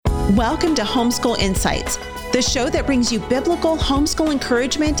Welcome to Homeschool Insights, the show that brings you biblical homeschool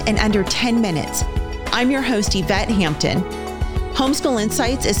encouragement in under 10 minutes. I'm your host, Yvette Hampton. Homeschool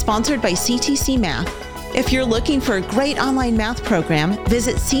Insights is sponsored by CTC Math. If you're looking for a great online math program,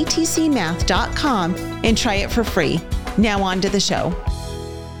 visit ctcmath.com and try it for free. Now on to the show.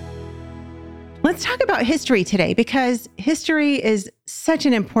 Let's talk about history today because history is such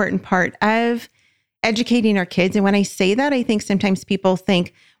an important part of educating our kids. And when I say that, I think sometimes people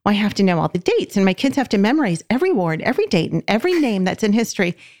think, well, I have to know all the dates and my kids have to memorize every word, every date, and every name that's in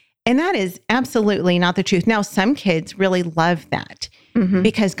history. And that is absolutely not the truth. Now, some kids really love that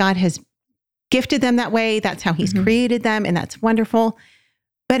because God has gifted them that way. That's how He's created them, and that's wonderful.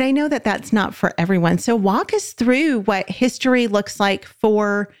 But I know that that's not for everyone. So walk us through what history looks like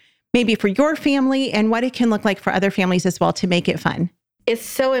for maybe for your family and what it can look like for other families as well to make it fun. It's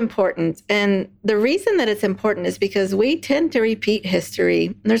so important. And the reason that it's important is because we tend to repeat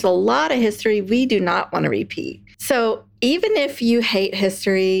history. There's a lot of history we do not want to repeat. So even if you hate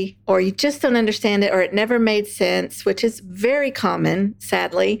history or you just don't understand it or it never made sense, which is very common,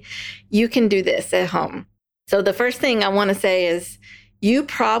 sadly, you can do this at home. So the first thing I want to say is you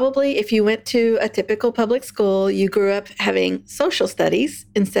probably, if you went to a typical public school, you grew up having social studies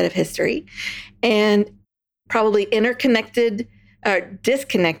instead of history and probably interconnected or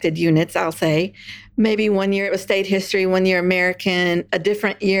disconnected units, I'll say. Maybe one year it was state history, one year American, a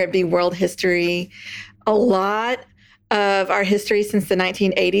different year it'd be world history. A lot of our history since the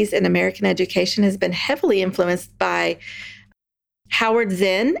 1980s in American education has been heavily influenced by Howard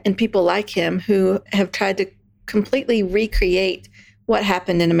Zinn and people like him who have tried to completely recreate what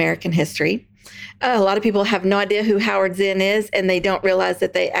happened in American history. A lot of people have no idea who Howard Zinn is, and they don't realize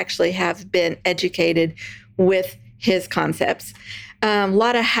that they actually have been educated with his concepts. A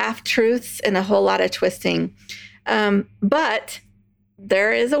lot of half-truths and a whole lot of twisting. But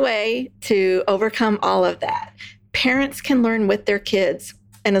there is a way to overcome all of that. Parents can learn with their kids.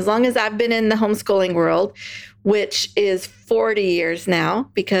 And as long as I've been in the homeschooling world, which is 40 years now,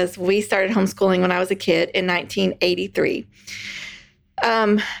 because we started homeschooling when I was a kid in 1983,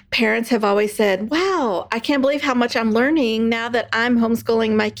 parents have always said, wow, I can't believe how much I'm learning now that I'm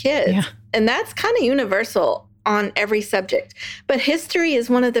homeschooling my kids. Yeah. And that's kind of universal on every subject. But history is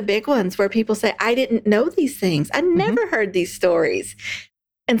one of the big ones where people say, I didn't know these things. I never heard these stories.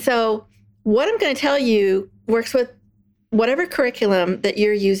 And so what I'm going to tell you works with whatever curriculum that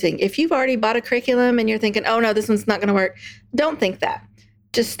you're using. If you've already bought a curriculum and you're thinking, oh no, this one's not going to work, don't think that.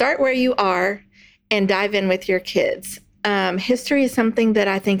 Just start where you are and dive in with your kids. History is something that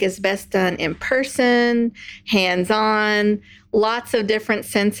I think is best done in person, hands-on. Lots of different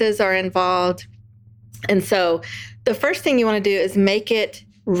senses are involved. And so the first thing you want to do is make it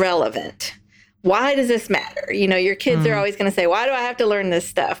relevant. Why does this matter? You know, your kids are always going to say, why do I have to learn this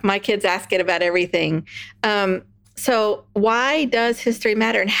stuff? My kids ask it about everything. So why does history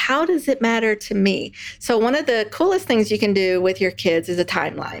matter and how does it matter to me? So one of the coolest things you can do with your kids is a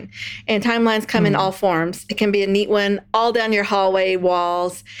timeline. And timelines come in all forms. It can be a neat one all down your hallway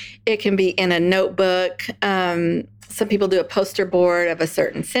walls. It can be in a notebook. Some people do a poster board of a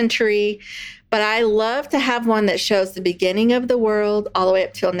certain century. But I love to have one that shows the beginning of the world all the way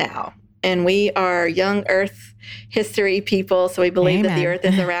up till now. And we are young Earth history people, so we believe that the Earth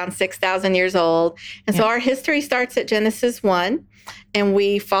is around 6,000 years old. And so our history starts at Genesis 1, and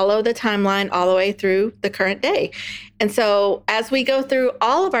we follow the timeline all the way through the current day. And so as we go through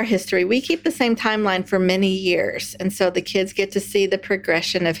all of our history, we keep the same timeline for many years. And so the kids get to see the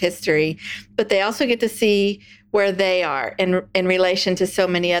progression of history, but they also get to see where they are in relation to so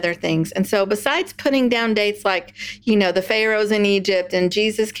many other things. And so besides putting down dates like, you know, the pharaohs in Egypt and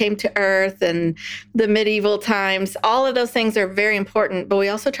Jesus came to earth and the medieval times, all of those things are very important, but we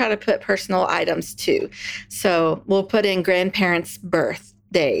also try to put personal items too. So we'll put in grandparents'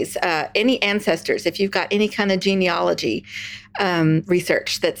 birthdays, any ancestors, if you've got any kind of genealogy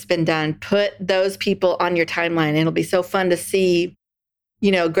research that's been done, put those people on your timeline. It'll be so fun to see,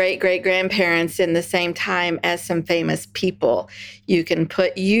 you know, great-great-grandparents in the same time as some famous people. You can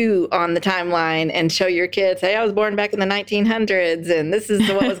put you on the timeline and show your kids, hey, I was born back in the 1900s, and this is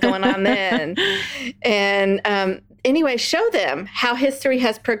what was going on then. And anyway, show them how history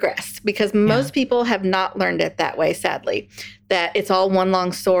has progressed, because most people have not learned it that way, sadly, that it's all one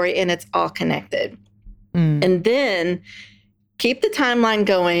long story and it's all connected. And then keep the timeline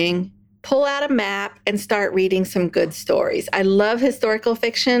going, pull out a map and start reading some good stories. I love historical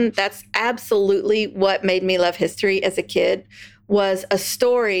fiction. That's absolutely what made me love history as a kid, was a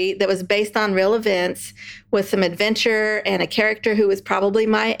story that was based on real events with some adventure and a character who was probably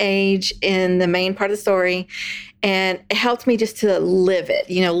my age in the main part of the story. And it helped me just to live it,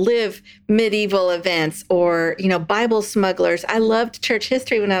 live medieval events or, Bible smugglers. I loved church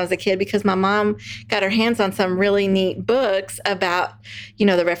history when I was a kid because my mom got her hands on some really neat books about,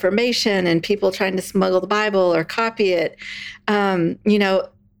 the Reformation and people trying to smuggle the Bible or copy it.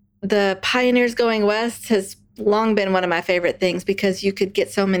 The Pioneers Going West has long been one of my favorite things because you could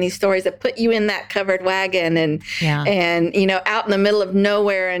get so many stories that put you in that covered wagon and out in the middle of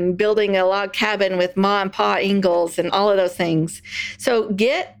nowhere and building a log cabin with Ma and Pa Ingalls and all of those things. So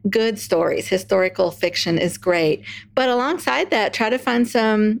get good stories. Historical fiction is great. But alongside that, try to find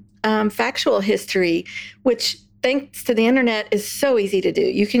some factual history, which thanks to the internet is so easy to do.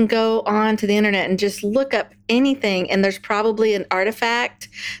 You can go on to the internet and just look up anything, and there's probably an artifact.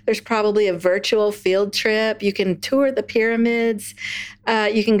 There's probably a virtual field trip. You can tour the pyramids.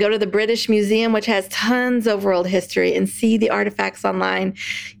 You can go to the British Museum, which has tons of world history, and see the artifacts online.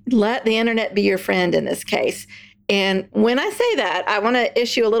 Let the internet be your friend in this case. And when I say that, I want to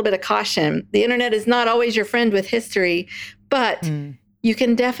issue a little bit of caution. The internet is not always your friend with history, but you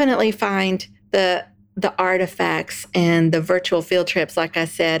can definitely find the artifacts and the virtual field trips, like I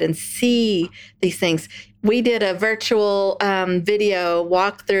said, and see these things. We did a virtual video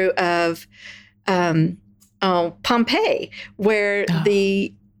walkthrough of Pompeii, where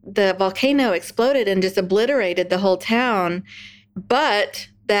the volcano exploded and just obliterated the whole town, but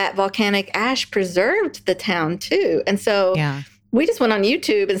that volcanic ash preserved the town too. And so we just went on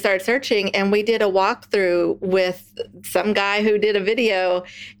YouTube and started searching, and we did a walkthrough with some guy who did a video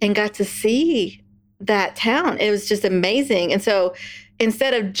and got to see that town. It was just amazing. And so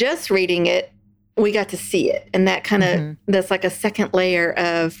instead of just reading it, we got to see it. And that kind of, that's like a second layer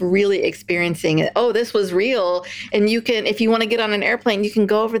of really experiencing it. Oh, this was real. And you can, if you want to get on an airplane, you can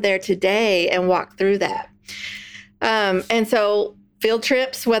go over there today and walk through that. And so field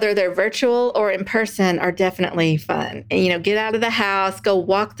trips, whether they're virtual or in person, are definitely fun. And, get out of the house, go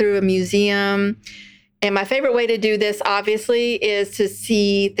walk through a museum. And my favorite way to do this, obviously, is to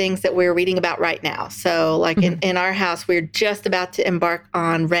see things that we're reading about right now. So like in our house, we're just about to embark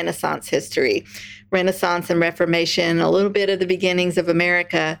on Renaissance history, Renaissance and Reformation, a little bit of the beginnings of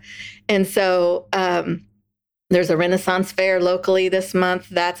America. And so there's a Renaissance fair locally this month.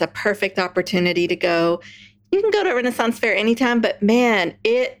 That's a perfect opportunity to go. You can go to a Renaissance fair anytime, but man,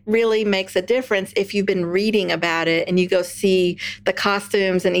 it really makes a difference if you've been reading about it and you go see the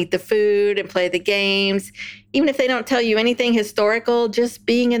costumes and eat the food and play the games. Even if they don't tell you anything historical, just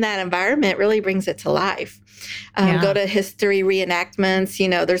being in that environment really brings it to life. Go to history reenactments.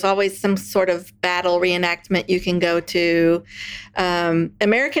 There's always some sort of battle reenactment you can go to.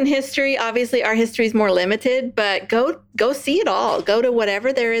 American history, obviously our history is more limited, but go see it all. Go to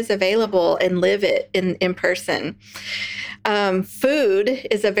whatever there is available and live it in person. Food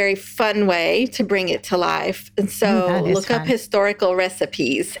is a very fun way to bring it to life. And so look up historical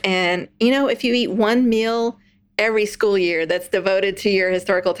recipes. And, if you eat one meal every school year that's devoted to your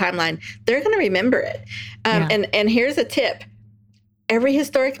historical timeline, they're going to remember it. And here's a tip. Every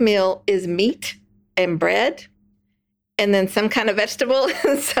historic meal is meat and bread, and then some kind of vegetable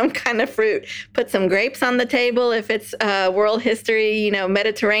and some kind of fruit. Put some grapes on the table if it's world history,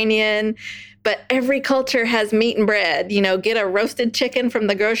 Mediterranean. But every culture has meat and bread. Get a roasted chicken from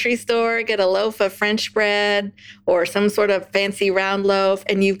the grocery store, get a loaf of French bread or some sort of fancy round loaf,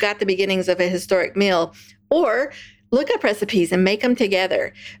 and you've got the beginnings of a historic meal. Or look up recipes and make them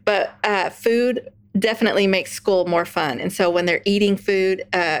together. But food definitely makes school more fun. And so when they're eating food,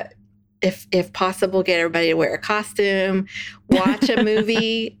 if possible, get everybody to wear a costume, watch a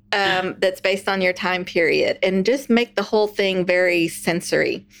movie that's based on your time period, and just make the whole thing very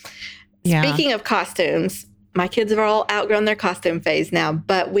sensory. Yeah. Speaking of costumes, my kids have all outgrown their costume phase now,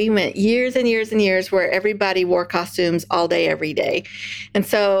 but we went years and years and years where everybody wore costumes all day, every day. And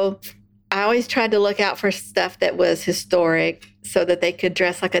so I always tried to look out for stuff that was historic so that they could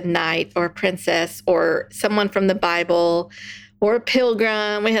dress like a knight or a princess or someone from the Bible or a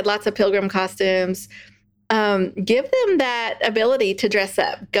pilgrim. We had lots of pilgrim costumes. Give them that ability to dress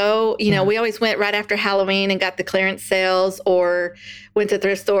up. Go, we always went right after Halloween and got the clearance sales, or went to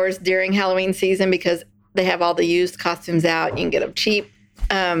thrift stores during Halloween season because they have all the used costumes out. You can get them cheap.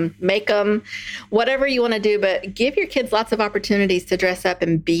 Make them, whatever you want to do, but give your kids lots of opportunities to dress up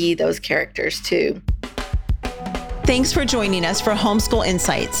and be those characters too. Thanks for joining us for Homeschool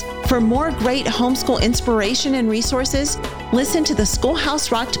Insights. For more great homeschool inspiration and resources, listen to the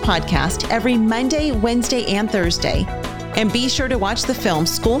Schoolhouse Rocked podcast every Monday, Wednesday, and Thursday. And be sure to watch the film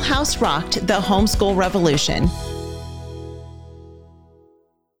Schoolhouse Rocked: The Homeschool Revolution.